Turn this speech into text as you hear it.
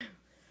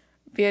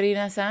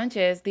Pierina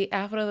Sanchez, the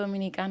Afro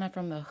Dominicana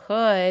from the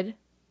hood.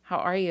 How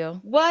are you?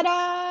 What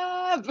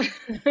up?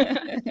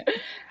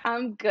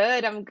 I'm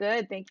good. I'm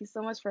good. Thank you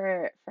so much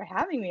for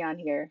having me on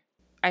here.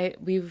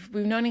 We've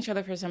known each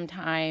other for some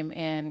time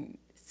and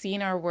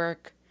seen our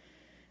work,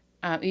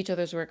 each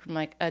other's work from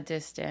like a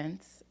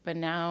distance. But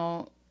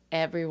now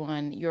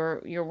everyone,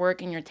 your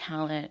work and your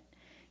talent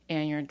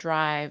and your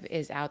drive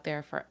is out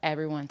there for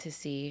everyone to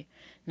see,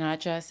 not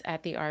just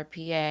at the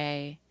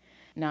RPA,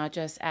 not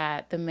just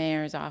at the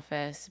mayor's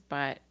office,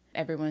 but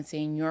everyone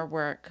seeing your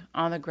work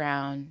on the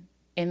ground,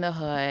 in the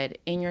hood,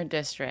 in your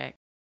district.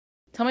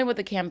 Tell me what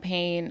the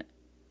campaign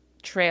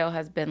trail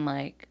has been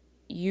like.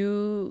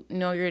 You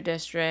know your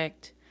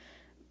district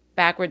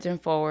backwards and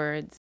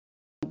forwards.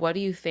 What do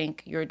you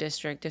think your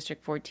district,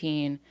 District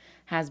 14,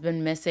 has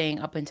been missing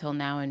up until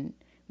now and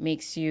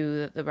makes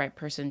you the right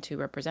person to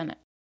represent it?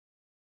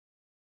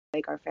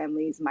 Like our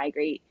families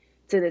migrate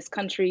to this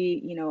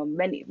country,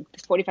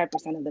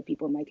 45% of the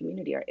people in my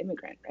community are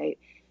immigrant, right?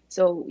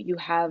 So you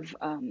have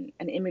an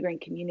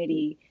immigrant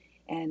community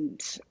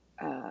and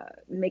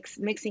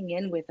mixing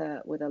in with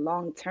a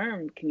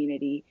long-term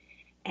community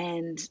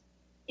and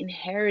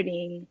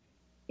inheriting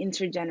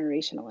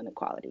intergenerational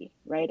inequality,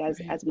 right?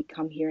 Right. As we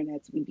come here and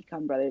as we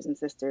become brothers and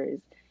sisters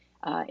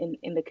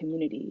in the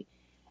community,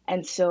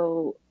 and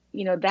so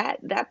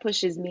that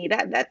pushes me,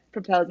 that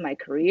propels my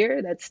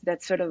career.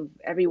 That's sort of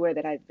everywhere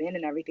that I've been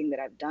and everything that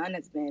I've done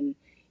has been,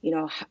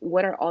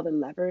 what are all the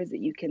levers that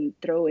you can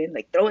throw in,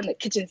 like throw in the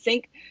kitchen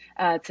sink,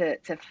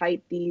 to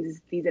fight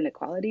these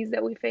inequalities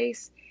that we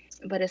face.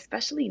 But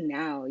especially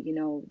now,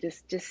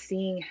 just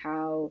seeing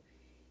how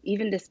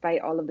even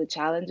despite all of the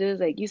challenges,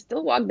 like you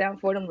still walk down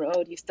Fordham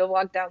Road, you still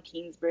walk down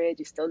Kingsbridge,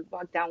 you still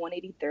walk down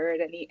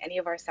 183rd, any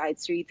of our side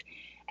streets,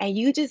 and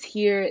you just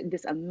hear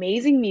this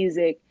amazing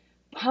music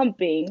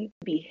pumping. It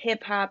could be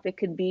hip hop, it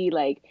could be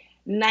like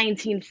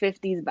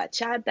 1950s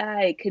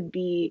bachata, it could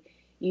be,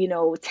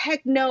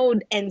 techno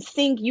and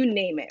sync, you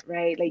name it,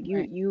 right? Like you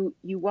Right. you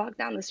you walk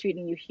down the street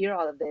and you hear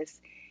all of this,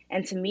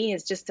 and to me,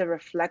 it's just a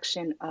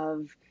reflection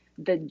of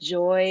the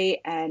joy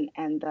and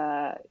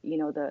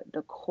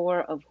the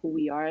core of who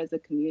we are as a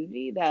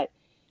community, that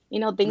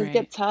things Right.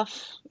 get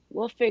tough,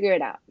 we'll figure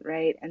it out,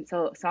 right? And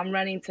so I'm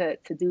running to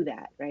do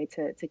that, right?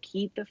 To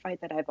keep the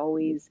fight that I've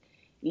always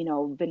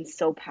been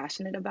so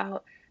passionate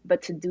about,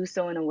 but to do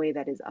so in a way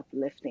that is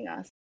uplifting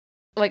us.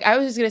 Like I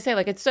was just gonna say,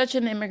 like it's such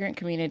an immigrant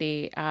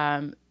community.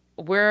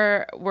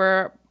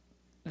 We're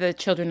the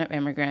children of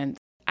immigrants.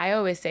 I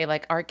always say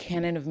like our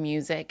canon of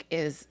music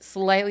is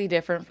slightly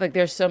different. Like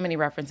there's so many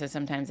references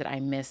sometimes that I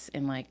miss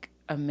in like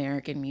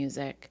American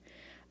music.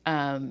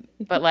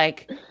 But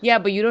like, yeah,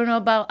 but you don't know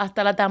about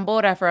Hasta la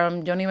Tambora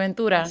from Johnny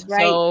Ventura. That's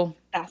right. So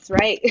That's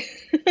right.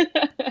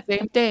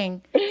 same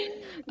thing.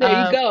 There you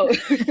Um, go.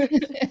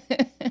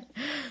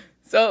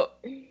 so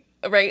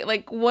right,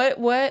 like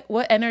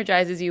what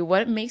energizes you?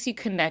 What makes you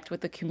connect with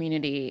the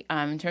community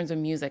in terms of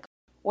music?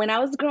 When I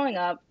was growing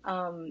up,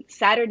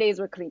 Saturdays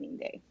were cleaning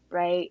day,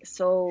 right?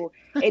 So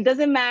it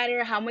doesn't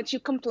matter how much you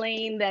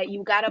complain that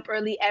you got up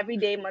early every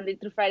day, Monday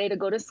through Friday, to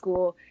go to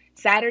school.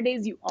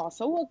 Saturdays, you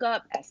also woke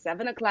up at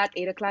 7 o'clock,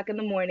 8 o'clock in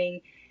the morning.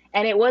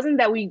 And it wasn't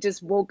that we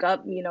just woke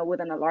up, with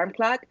an alarm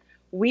clock.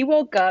 We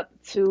woke up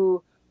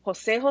to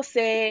Jose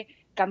Jose,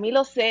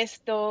 Camilo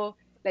Sesto,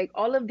 like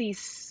all of these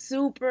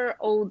super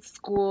old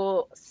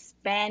school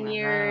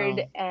Spaniard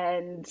Wow.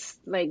 and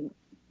like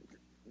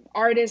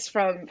artists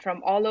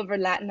from all over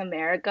Latin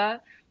America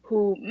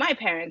who my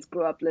parents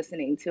grew up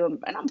listening to,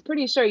 and I'm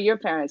pretty sure your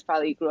parents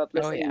probably grew up Oh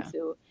listening yeah.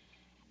 to.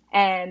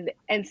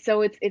 And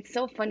so it's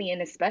so funny,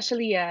 and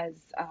especially as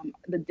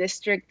the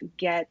district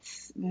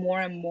gets more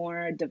and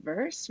more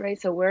diverse, right?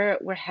 So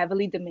we're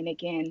heavily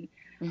Dominican.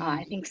 Hmm.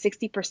 I think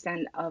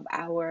 60% of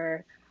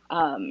our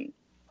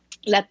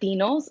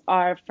Latinos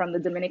are from the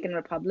Dominican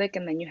Republic,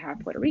 and then you have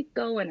Puerto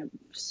Rico and a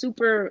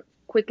super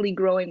quickly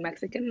growing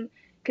Mexican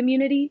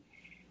community.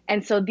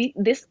 And so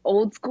this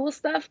old school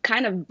stuff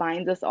kind of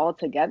binds us all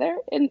together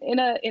in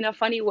a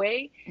funny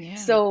way. Yeah.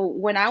 So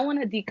when I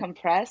want to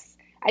decompress,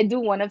 I do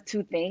one of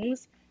two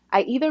things.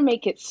 I either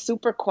make it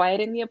super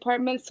quiet in the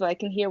apartment so I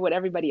can hear what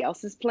everybody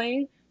else is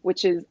playing,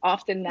 which is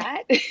often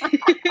that.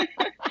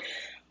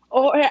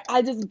 Or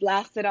I just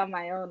blast it on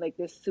my own, like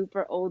this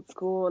super old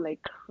school,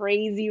 like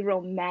crazy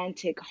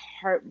romantic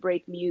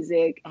heartbreak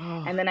music.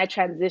 Oh, And then I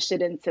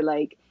transition into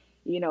like,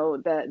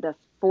 the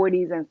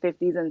 40s and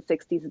 50s and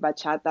 60s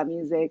bachata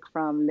music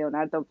from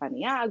Leonardo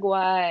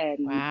Paniagua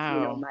and,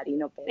 wow.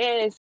 Marino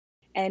Perez.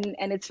 And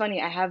it's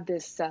funny, I have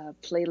this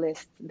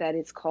playlist that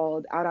is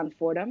called Out on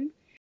Fordham.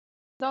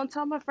 Don't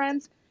tell my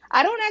friends.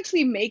 I don't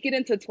actually make it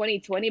into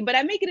 2020, but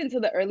I make it into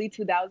the early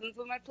 2000s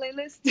with my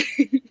playlist.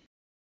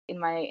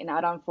 In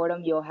Out on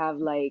Fordham, you'll have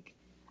like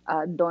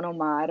Don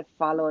Omar,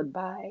 followed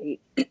by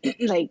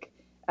like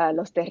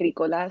Los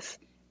Terrícolas,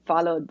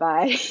 followed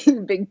by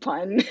Big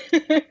Pun,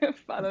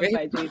 followed Big-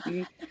 by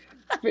Jay-Z.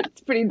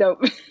 It's pretty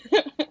dope.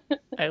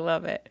 I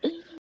love it.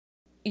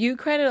 You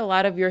credit a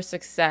lot of your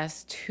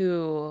success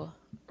to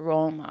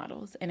role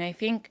models. And I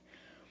think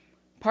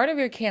part of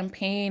your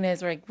campaign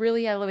is like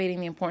really elevating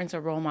the importance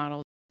of role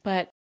models.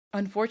 But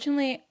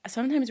unfortunately,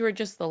 sometimes we're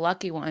just the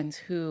lucky ones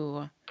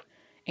who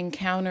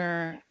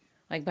encounter,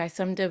 like by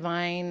some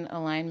divine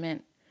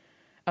alignment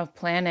of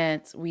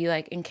planets, we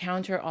like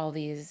encounter all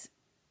these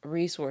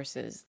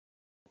resources.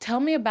 Tell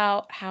me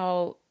about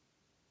how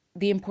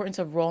the importance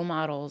of role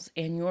models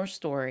in your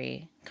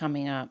story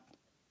coming up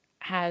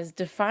has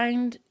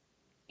defined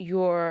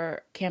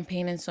your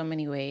campaign in so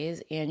many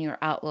ways and your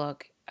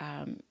outlook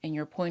and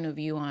your point of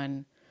view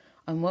on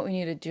what we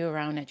need to do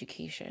around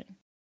education.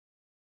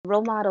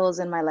 Role models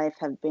in my life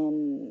have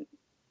been,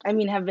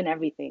 have been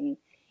everything.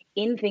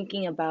 In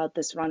thinking about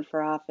this run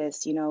for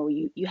office,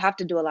 you have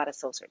to do a lot of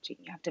soul searching.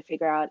 You have to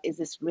figure out, is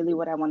this really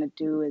what I want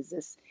to do? Is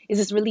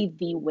this really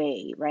the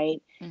way,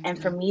 right? And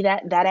for Mm-hmm. me,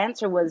 that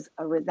answer was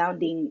a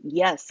resounding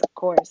yes, of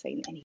course.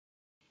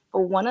 But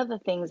one of the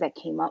things that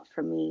came up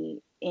for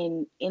me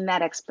in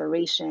that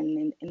exploration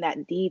and in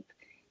that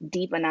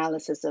deep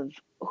analysis of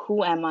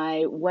who am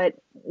I,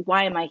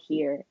 why am I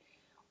here,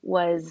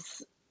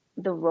 was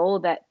the role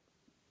that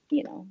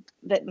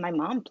my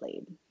mom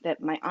played,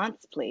 that my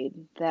aunts played,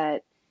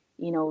 that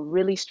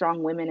really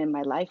strong women in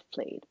my life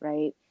played,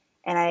 right?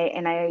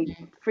 And I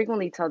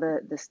frequently tell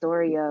the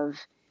story of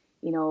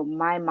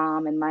my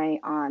mom and my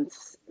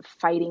aunts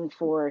fighting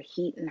for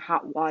heat and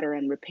hot water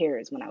and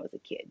repairs when I was a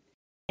kid.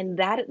 And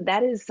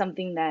that is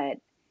something that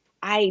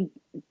I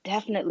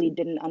definitely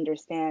didn't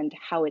understand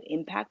how it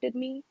impacted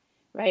me,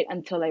 right?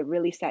 Until I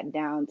really sat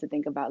down to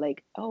think about,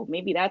 like, oh,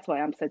 maybe that's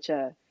why I'm such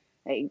a,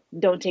 like,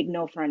 don't take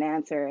no for an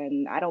answer,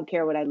 and I don't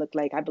care what I look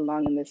like, I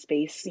belong in this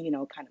space,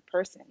 kind of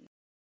person.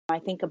 I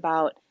think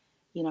about,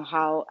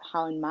 how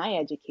in my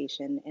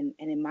education and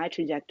in my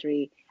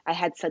trajectory, I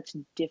had such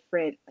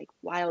different, like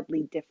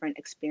wildly different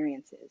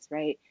experiences,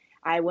 right?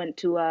 I went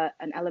to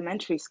an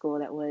elementary school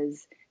that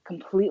was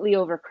completely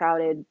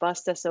overcrowded,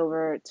 bussed us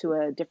over to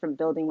a different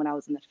building when I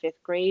was in the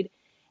fifth grade,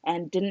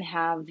 and didn't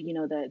have,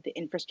 the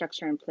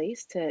infrastructure in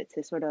place to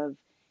sort of,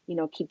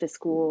 keep the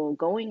school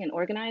going and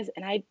organized.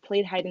 And I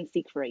played hide and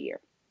seek for a year,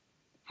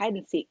 hide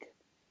and seek.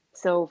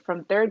 So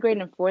from third grade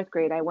and fourth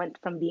grade, I went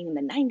from being in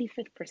the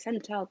 95th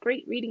percentile,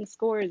 great reading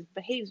scores,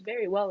 behaves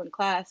very well in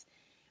class,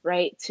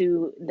 right,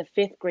 to the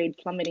fifth grade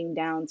plummeting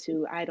down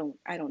to I don't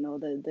know,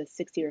 the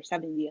 60th or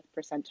 70th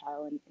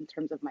percentile in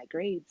terms of my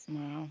grades.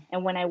 Wow.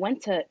 And when I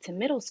went to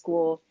middle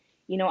school,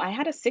 I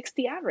had a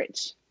 60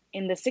 average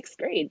in the sixth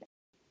grade.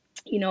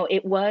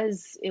 It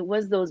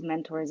was those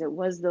mentors, it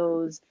was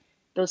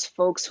those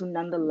folks who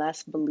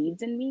nonetheless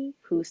believed in me,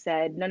 who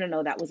said, no, no,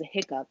 no, that was a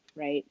hiccup,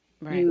 right?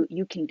 Right.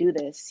 You can do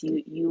this.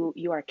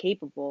 You are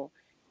capable.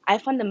 I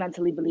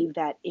fundamentally believe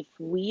that if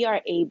we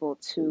are able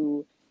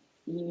to,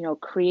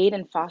 create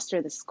and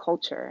foster this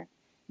culture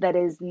that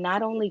is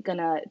not only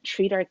gonna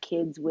treat our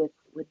kids with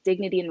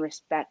dignity and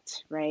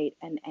respect, right?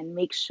 And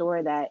make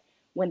sure that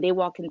when they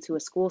walk into a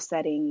school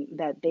setting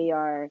that they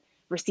are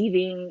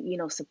receiving,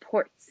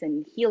 supports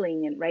and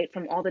healing and right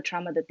from all the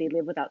trauma that they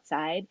live with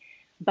outside,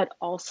 but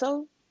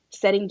also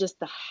setting just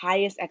the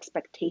highest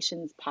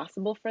expectations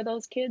possible for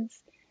those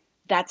kids.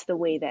 That's the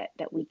way that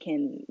we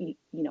can,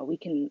 we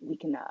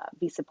can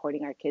be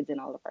supporting our kids in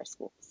all of our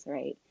schools,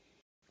 right?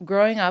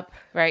 Growing up,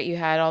 right, you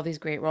had all these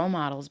great role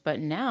models, but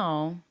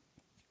now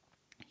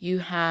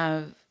you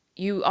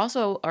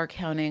also are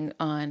counting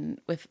on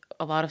with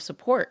a lot of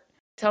support.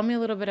 Tell me a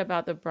little bit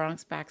about the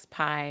Bronx Backs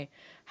Pie.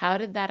 How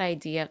did that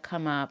idea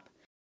come up,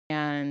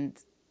 and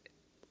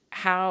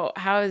how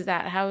is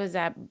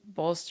that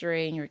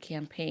bolstering your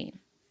campaign?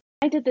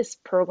 I did this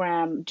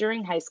program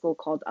during high school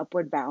called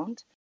Upward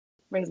Bound,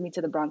 brings me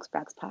to the Bronx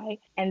Backs Pie.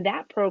 And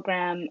that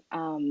program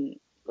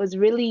was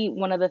really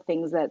one of the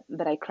things that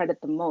I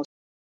credit the most,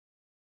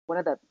 one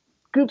of the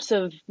groups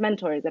of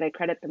mentors that I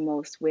credit the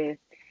most with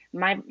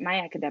my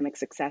academic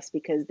success,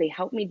 because they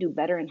helped me do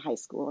better in high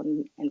school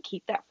and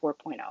keep that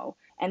 4.0.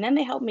 And then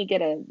they helped me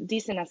get a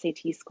decent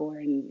SAT score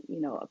and,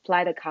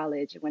 apply to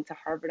college. I went to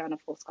Harvard on a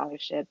full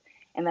scholarship.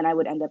 And then I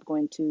would end up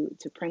going to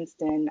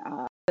Princeton.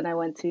 Then I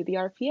went to the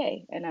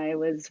RPA and I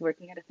was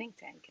working at a think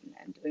tank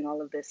and doing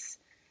all of this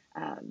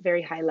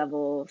very high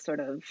level sort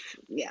of,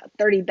 yeah,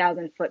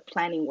 30,000 foot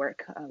planning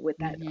work with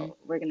that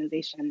Mm-hmm.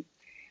 organization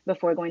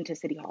before going to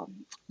City Hall.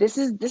 This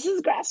is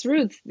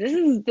grassroots.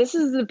 This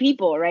is the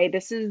people, right?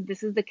 This is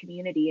the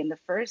community. And the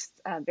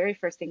very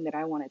first thing that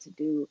I wanted to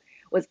do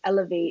was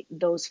elevate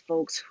those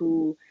folks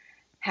who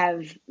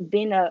have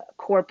been a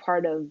core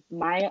part of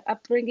my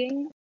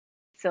upbringing.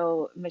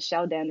 So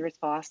Michelle Danvers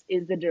Foss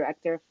is the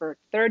director for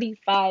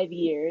 35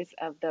 years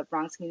of the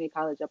Bronx Community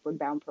College Upward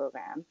Bound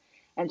program,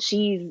 and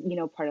she's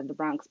part of the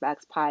Bronx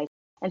Backs Pie.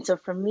 And so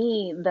for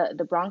me,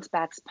 the Bronx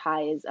Backs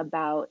Pie is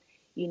about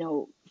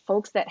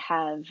folks that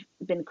have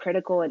been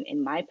critical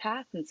in my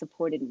path and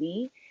supported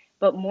me,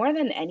 but more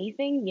than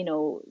anything,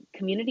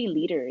 community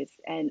leaders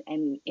and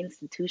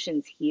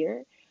institutions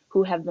here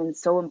who have been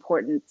so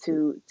important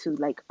to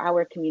like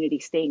our community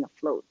staying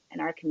afloat and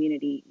our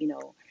community,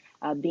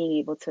 being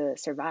able to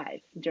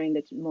survive during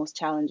the most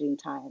challenging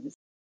times.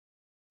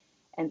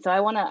 And so I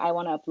wanna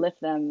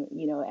uplift them,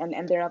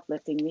 and they're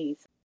uplifting me.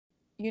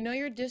 you know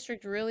your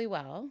district really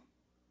well.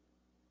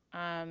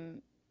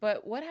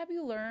 But what have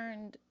you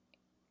learned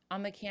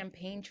on the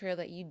campaign trail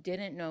that you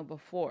didn't know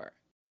before?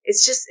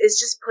 It's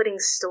just putting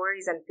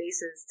stories and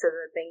faces to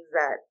the things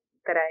that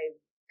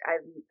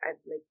I've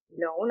like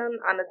known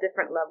on a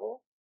different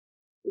level.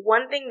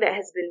 One thing that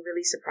has been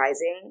really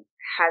surprising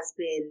has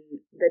been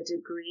the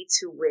degree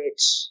to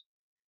which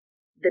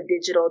the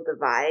digital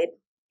divide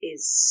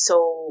is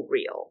so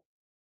real.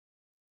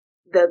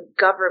 The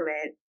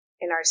government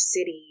in our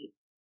city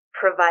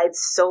provides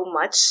so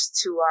much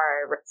to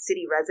our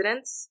city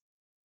residents,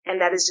 and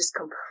that is just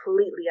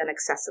completely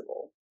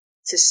inaccessible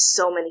to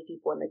so many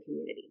people in the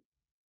community,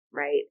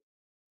 right?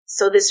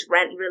 So this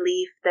rent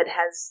relief that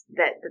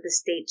the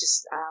state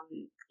just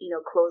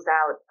closed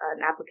out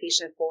an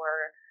application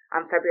for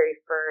on February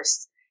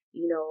 1st,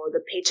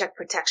 the paycheck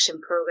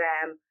protection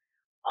program,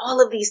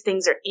 all of these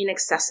things are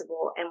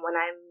inaccessible. And when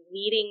I'm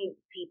meeting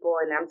people,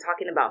 and I'm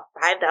talking about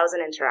 5,000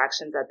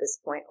 interactions at this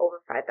point,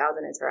 over 5,000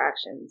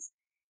 interactions,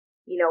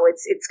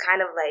 it's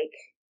kind of like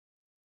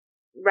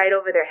right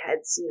over their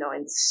heads,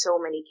 in so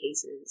many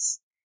cases.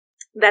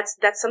 That's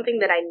something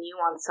that I knew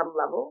on some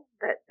level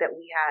that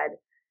we had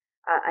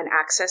an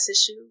access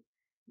issue,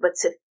 but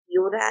to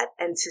feel that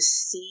and to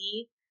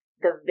see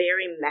the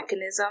very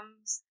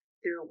mechanisms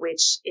through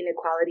which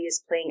inequality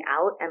is playing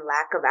out and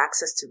lack of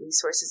access to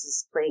resources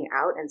is playing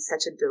out in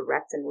such a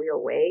direct and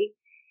real way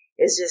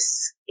is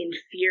just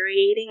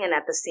infuriating and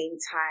at the same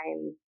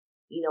time,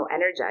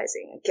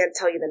 energizing. I can't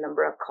tell you the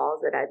number of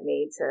calls that I've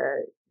made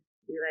to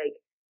be like,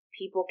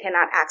 people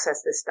cannot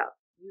access this stuff.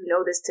 You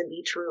know this to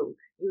be true.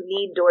 You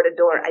need door to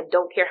door. I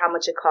don't care how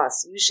much it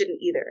costs. You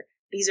shouldn't either.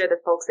 These are the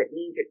folks that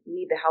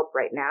need the help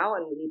right now,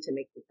 and we need to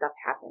make this stuff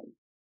happen.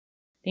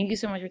 Thank you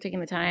so much for taking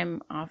the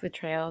time off the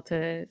trail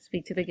to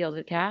speak to the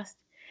Gilded Cast,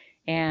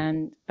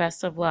 and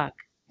best of luck.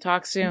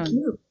 Talk soon. Thank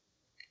you.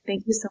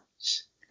 Thank you so much.